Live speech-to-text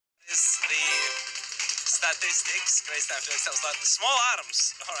Statistics. Great time to excel. Small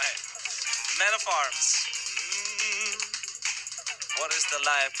arms. All right. Men of arms. What is the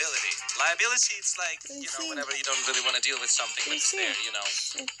liability? Liability, it's like, whenever you don't really want to deal with something, but it's there,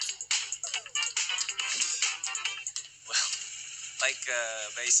 Well, like,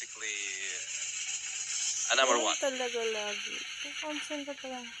 basically, a number one. Talaga lagi. Concentrate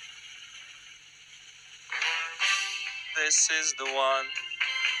ka lang. This is the one.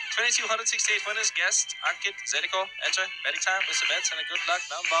 2268 winners, guest, Ankit, Zediko, enter, betting time, with the bets, and a good luck,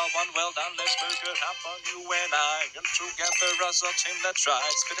 number one, well done, let's make it happen, you and I, and together as a team, let's try,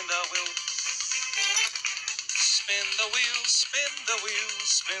 spinning the wheel, spin the wheel, spin the wheel,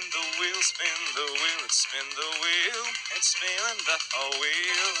 spin the wheel, spin the wheel, it's spin the wheel, it's spinning the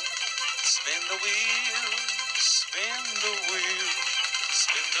wheel, spin the wheel, spin the wheel,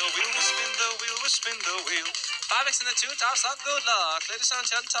 spin the wheel, spin the wheel, spin the wheel. 5x in the 2, tops up, good luck. Ladies and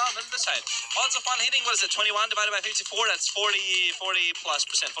gentlemen, this side. Odds of one hitting, what is it? 21 divided by 54, that's 40 plus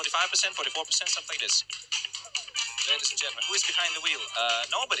percent. 45%, 44%, something like this. Ladies and gentlemen, who is behind the wheel?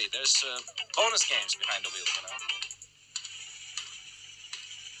 Nobody. There's bonus games behind the wheel,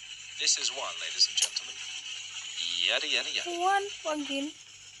 This is one, ladies and gentlemen. Yada, yada, yada. One again.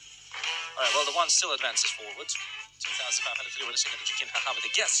 Alright, well, the one still advances forward. 2,503 with a second that you can have with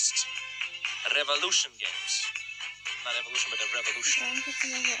the guest. Revolution games. Not evolution, but a revolution.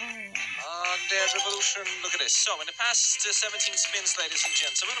 There's revolution. Look at this. So, in the past 17 spins, ladies and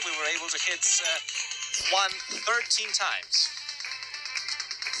gentlemen, we were able to hit 13 times.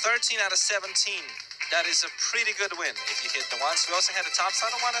 13 out of 17. That is a pretty good win if you hit the ones. We also had a top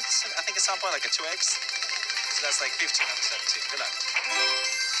side one, I think at some point, like a 2x. So that's like 15 out of 17. Good luck.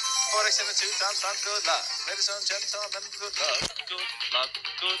 4x in the 2, top side, good luck. Ladies and gentlemen, good luck. Good luck,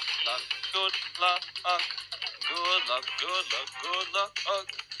 good luck, good luck. Good luck, good luck, good luck,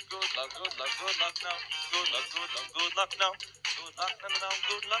 good luck, good luck, good luck now. Good luck, good luck, good luck now. Good luck, now,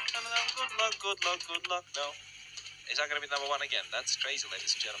 good luck, now, good luck, good luck, good luck now. Is that going to be number one again? That's crazy,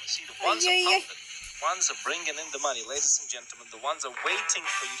 ladies and gentlemen. See, the ones are pumping. Ones are bringing in the money, ladies and gentlemen. The ones are waiting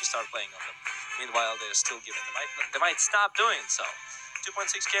for you to start playing on them. Meanwhile, they're still giving. They might stop doing so.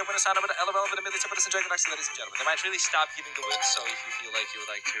 2.6k winners on over the LOL with a million ladies and gentlemen. They might really stop giving the wins, so if you feel like you would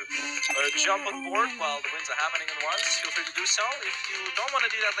like to jump on board while the wins are happening in ones, feel free to do so. If you don't want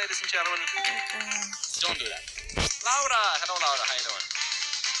to do that, ladies and gentlemen, don't do that. Laura! Hello, Laura. How you doing?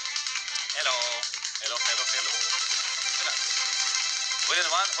 Hello. Hello, hello, hello. Good luck. Win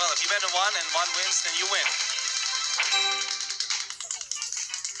one? Well, if you bet on one and one wins, then you win.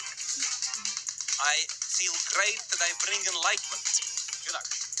 I feel great that I bring enlightenment. Good luck.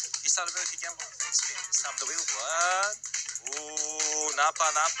 Is that a very gamble experience? Stop the wheel. What? Ooh, Napa,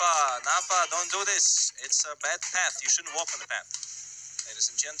 don't do this. It's a bad path. You shouldn't walk on the path.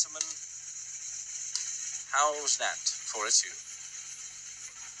 Ladies and gentlemen, how's that for a 2?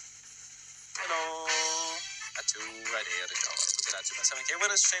 Hello. A 2 right here to go. Look at that. 2.7k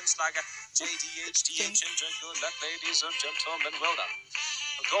winners. James Lager, JDHDH, and good luck, ladies and gentlemen. Well done.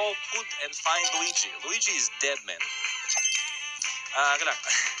 Go put and find Luigi. Luigi is dead, man. Good luck.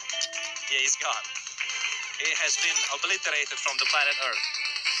 Yeah, he's gone. He has been obliterated from the planet Earth.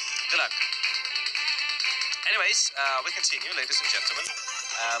 Good luck. Anyways, we continue, ladies and gentlemen.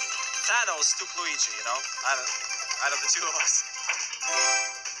 Thanos took Luigi, out of the two of us.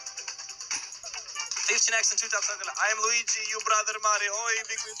 15x and 2 tops. I am Luigi, you brother Mario. Oi,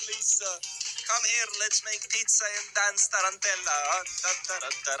 big win, please. Come here, let's make pizza and dance tarantella.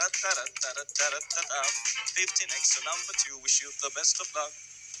 15x to number 2. Wish you the best of luck.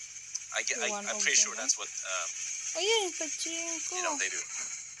 I'm pretty sure that's what they do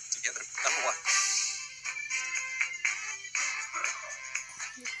together. Number 1.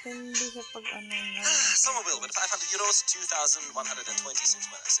 Somerville with 500 euros, 2,126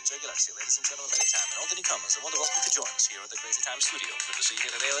 winners. Enjoy Galaxy, ladies and gentlemen, anytime. And all the newcomers are more than welcome to join us here at the Crazy Time Studio. Good to see you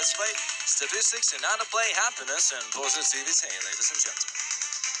here today. Let's play statistics and how to play happiness and positivity, ladies and gentlemen.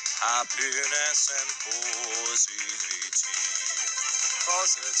 Happiness and positivity.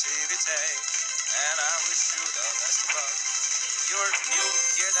 Positivity. And I wish you the best of luck. You're new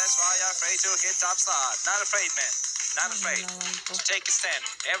here, that's why you're afraid to hit top slot. Not afraid, man. Not afraid. So take a stand.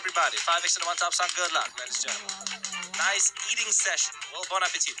 Everybody, 5x and 1 top slot. Good luck, ladies and gentlemen. Nice eating session. Well, bon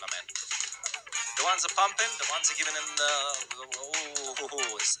appetit, my man. The ones are pumping. The ones are giving him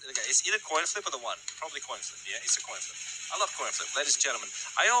it's either coin flip or the one. Probably coin flip. Yeah, it's a coin flip. I love coin flip, ladies and gentlemen.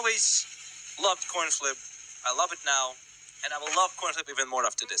 I always loved coin flip. I love it now. And I will love coin flip even more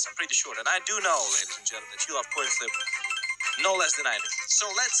after this. I'm pretty sure. And I do know, ladies and gentlemen, that you love coin flip no less than I do. So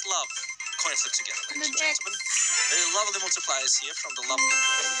let's love coin flip together, ladies and gentlemen. Very lovely multipliers here from the lovely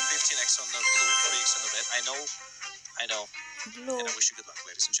 15x 15x on the blue, 3x on the red. I know. Blue. And I wish you good luck,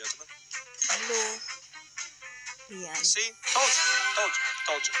 ladies and gentlemen. Blue. Yan. See? Told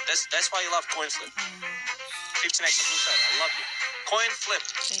you. That's why you love coin flip. 15x on blue side. I love you. Coin flip.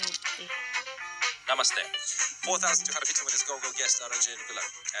 20. Namaste. 4,250 minutes. Go guest. Arrange. Good luck.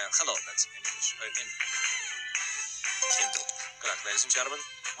 Hello. That's in English. In Kindle. Good luck, ladies and gentlemen.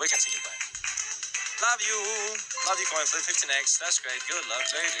 We continue playing. Love you. Love you, coin flip. 15x. That's great. Good luck,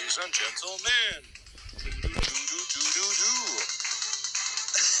 ladies and gentlemen. Do.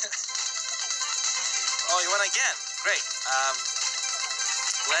 Oh, you won again. Great.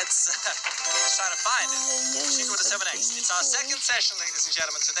 Let's try to find it. Pachinko with the 7x. It's our second session, ladies and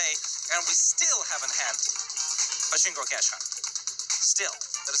gentlemen, today, and we still haven't had Pachinko Cash Hunt. Still.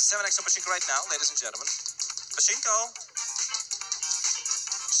 There's a 7x on Pachinko right now, ladies and gentlemen. Pachinko.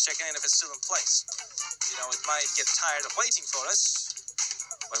 Just checking in if it's still in place. You know, it might get tired of waiting for us,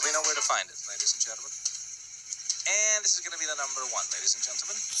 but we know where to find it, ladies and gentlemen. And this is going to be the number 1, ladies and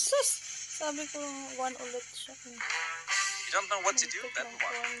gentlemen. Sus! Sabi ko, 1 ulit siya. You don't know what to do? Bet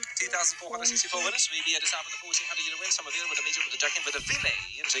 1. 2,464 winners. We be at the top of the 1,400 euro win. Some of you with a major, with a jacket, with a fillet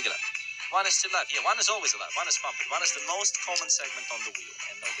in regular. 1 is still alive. Yeah, 1 is always alive. 1 is pumping. 1 is the most common segment on the wheel.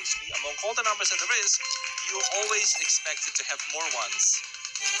 And obviously, among all the numbers that there is, you always expect it to have more 1s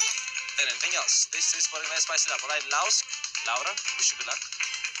than anything else. This is what let's spice it up. All right, Laura, wish you good luck.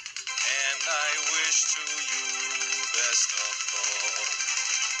 And I wish to you best of luck.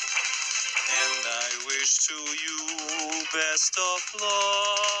 And I wish to you best of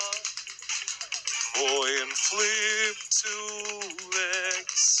luck. Coin flip 2x.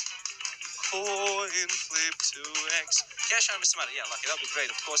 Coin flip 2x. Cash hunt, Mr. Murray. Yeah, lucky. That'll be great,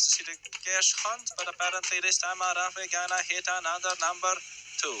 of course, to see the cash hunt. But apparently this time around we're gonna hit another number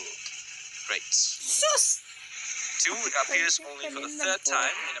 2. Great. Sus! 2 appears only for the 3rd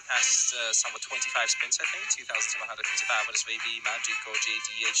time in the past somewhat 25 spins, I think. 2,755 with a baby, Magic, or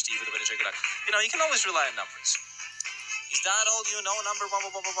JDHD with a bit of regular. You know, you can always rely on numbers. Is that all you know? Number 1.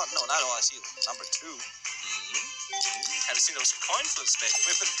 No, not all I see. Number 2. Have you seen those coin flips, baby?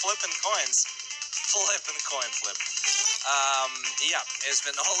 We've been flipping coins. Flipping coin flip. Yeah, it's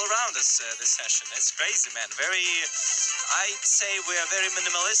been all around us this session. It's crazy, man. I'd say we are very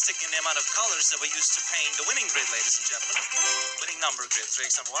minimalistic in the amount of colors that we use to paint the winning grid, ladies and gentlemen. Winning number grid. For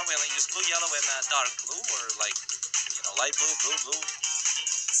example, 1, we only use blue, yellow, and dark blue, or like, you know, light blue,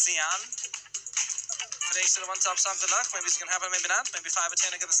 cyan. Today's the 1 top song, good luck. Maybe it's gonna happen, maybe not. Maybe 5 or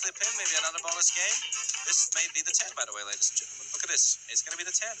 10 are gonna slip in. Maybe another bonus game. This may be the 10, by the way, ladies and gentlemen. Look at this. It's gonna be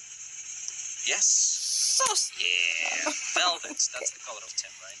the 10. Yes. Sus! Yeah. Velvet. That's the color of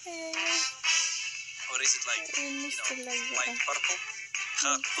 10, right? Or is it like, you know, light purple?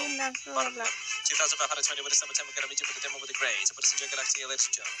 Purple. 2,520 with a number 10. We're gonna meet you with the demo with the gray. So put us in your galaxy,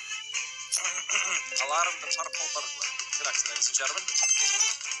 ladies and gentlemen. Alarm the purple burglar. Galaxy, ladies and gentlemen.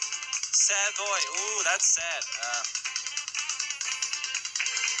 Sad boy. Ooh, that's sad.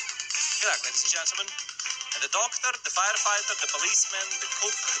 Good luck, ladies and gentlemen. And the doctor, the firefighter, the policeman, the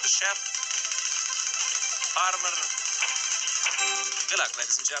cook, the chef, farmer. Good luck,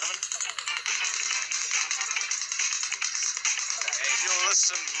 ladies and gentlemen. Hey, you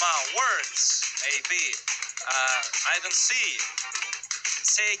listen my words, AB. I don't see.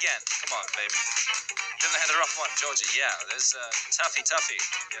 Say again. Come on, baby. Didn't I had a rough one, Georgie? Yeah, there's toughy,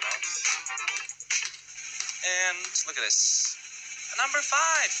 you know. And look at this. Number 5.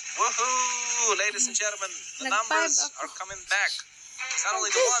 Woohoo! Ladies and gentlemen, the numbers are coming back. It's not only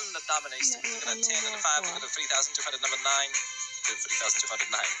the 1 that dominates. Look at that 10 and the 5. Look at the 3,200, number 9.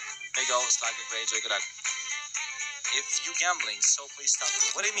 3,209. Mega Slag a great good luck. If you gambling, so please stop the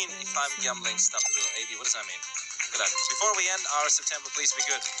wheel. What do you mean if I'm gambling, stop the wheel? AB, what does that mean? Good luck. Before we end our September, please be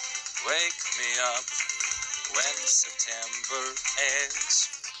good. Wake me up when September ends.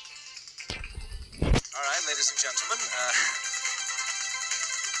 Alright, ladies and gentlemen.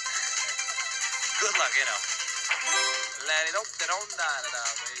 Good luck, you know. Let it up, we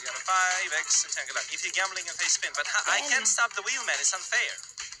got a 5x and 10. Good luck. If you're gambling and face spin, but I can't stop the wheel, man. It's unfair.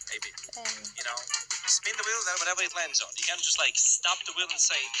 Maybe. You know, you spin the wheel, then whatever it lands on. You can't just like stop the wheel and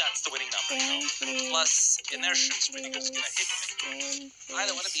say that's the winning number. You know? Plus, inertia is pretty good. It's gonna hit me. I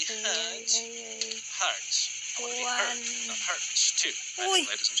don't want to be hurt. Hurt. I want to be hurt, not hurt. 2. Right,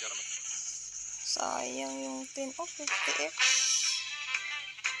 ladies and gentlemen. Sayang yung 10 of 50x.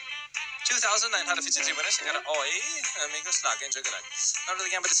 2,953 winners. You got an oi. Amigos, lag. Enjoy good luck. Not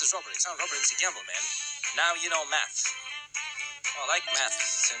really gamble. This is robbery. It's not robbery. It's a gamble, man. Now you know math. Well, I like math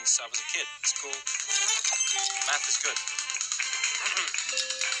since I was a kid. It's cool. Math is good.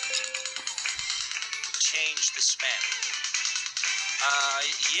 Change this man.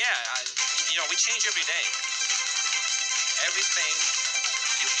 Yeah, we change every day. Everything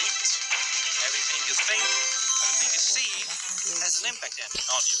you eat, everything you think, everything you see has an impact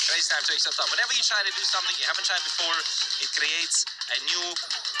on you. Crazy time to accept thought. Whenever you try to do something you haven't tried before, it creates a new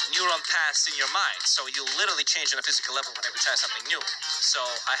neuron paths in your mind. So you literally change on a physical level whenever you try something new. So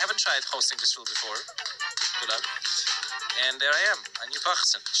I haven't tried hosting this tool before. Good luck. And there I am, a new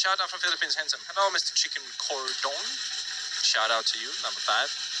person. Shout out from Philippines, handsome. Hello, Mr. Chicken Cordon. Shout out to you, number 5.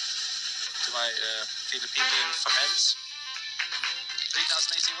 To my Philippine friends.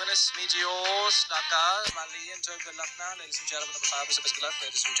 3,080 winners. Meteors, Naka, Mali, and Jogo Lakna. Ladies and gentlemen, number 5 is a best good luck.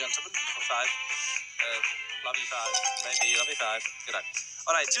 Ladies and gentlemen, number 5. Love you 5. Maybe love you 5. Good luck.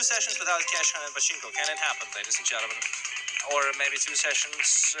 Alright, 2 sessions without cash and Pachinko. Can it happen, ladies and gentlemen? Or maybe 2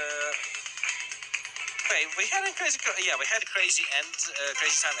 sessions. Wait, we had a crazy. Yeah, we had crazy time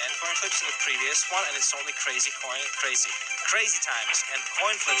end coin flips in the previous one, and it's only crazy times and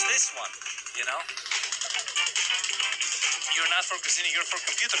coin flips this one. You know, you're not for casino, you're for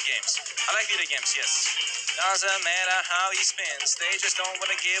computer games. I like video games, yes. Doesn't matter how he spins, they just don't want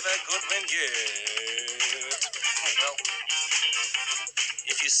to give a good win yet. Oh, well,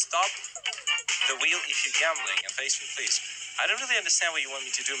 if you stop the wheel, if you're gambling, and face me, please. I don't really understand what you want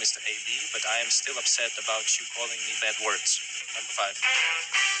me to do, Mr. AB, but I am still upset about you calling me bad words. Number 5.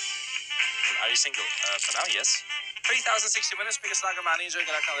 Are you single? For now, yes. 3,060 winners, biggest lager money. Enjoy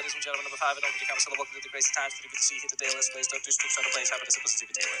good luck, ladies and gentlemen. Number 5, and over to come. So welcome to the crazy times. To the good to see you. Hit the day list. Place, don't do stoops on the place. Happy to simple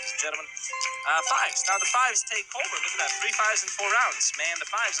positivity, ladies and gentlemen. 5s. Now the 5s take over. Look at that. 3 5s in 4 rounds. Man, the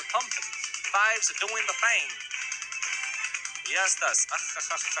 5s are pumping. 5s are doing the thing. Yes, does.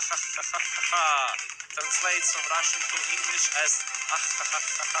 Translates from Russian to English as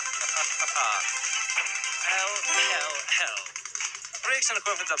hell. Prediction of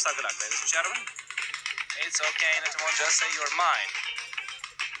confidence of good luck, ladies and gentlemen. It's okay, not to just say you're mine.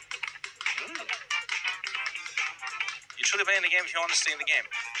 You truly play in the game if you're honestly in the game.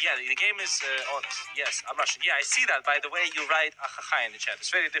 Yeah, the game is honest. Yes, I'm Russian. Yeah, I see that. By the way, you write achacha in the chat.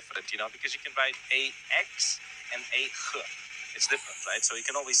 It's very different, because you can write AX and AH. It's different, right? So you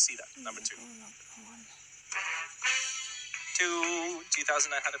can always see that. Number 2.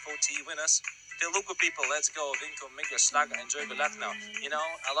 2,940 winners. Telugu people, let's go. Vinko, Miga, Slaga, enjoy good luck now.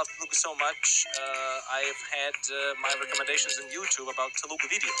 I love Telugu so much. I've had my recommendations on YouTube about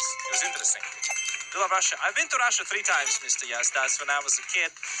Telugu videos. It was interesting. I love Russia. I've been to Russia 3 times, Mr. Yastas, when I was a kid.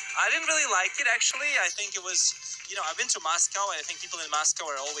 I didn't really like it, actually. I think it was, I've been to Moscow, and I think people in Moscow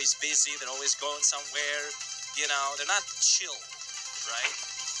are always busy. They're always going somewhere. They're not chill, right?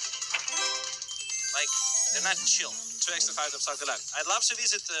 Like, they're not chill. 2 extra 5 of good luck. I'd love to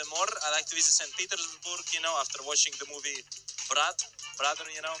visit more. I like to visit St. Petersburg, after watching the movie Brother,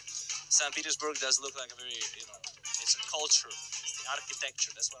 St. Petersburg does look like a very, it's a culture. It's the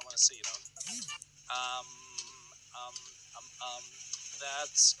architecture. That's what I want to see,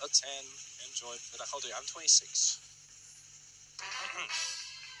 That's a 10. Enjoy. How old are you? I'm 26.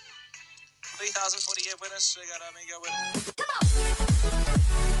 3,048 winners. I got Amiga with